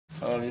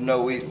You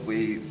know,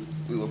 we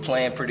were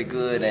playing pretty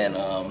good, and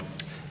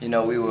you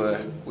know, we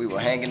were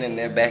hanging in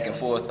there back and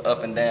forth,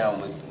 up and down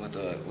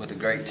with a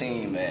great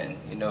team, and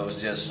you know, it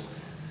was just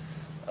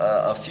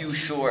a few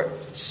short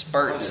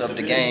spurts of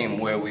the game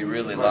where we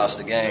really lost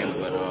the game.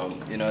 But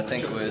you know, I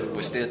think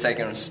we're still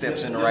taking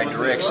steps in the right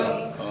direction.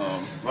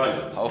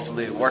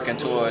 Hopefully, working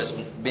towards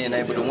being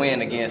able to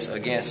win against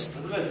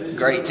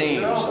great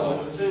teams.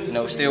 So you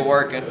know, we're still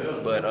working,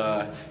 but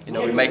you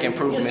know, we make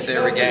improvements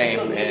every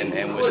game,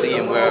 and we're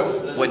seeing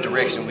what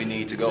direction we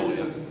need to go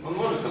in.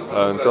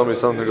 And tell me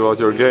something about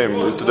your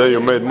game. Today you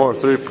made more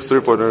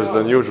three-pointers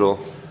than usual.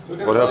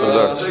 What happened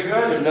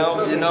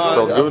there? You know,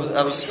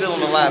 I was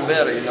feeling a lot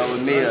better. You know,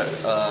 with me,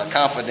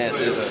 confidence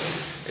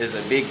is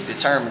a big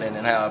determinant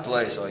in how I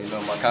play. So you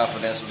know, my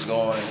confidence was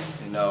going.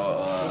 You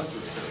know,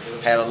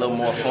 had a little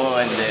more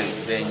fun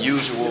than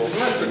usual.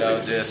 You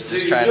know,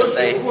 just trying to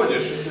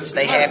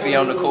stay happy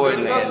on the court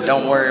and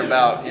don't worry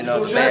about, you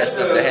know, the bad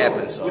stuff that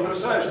happens. So.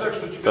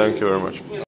 Thank you very much.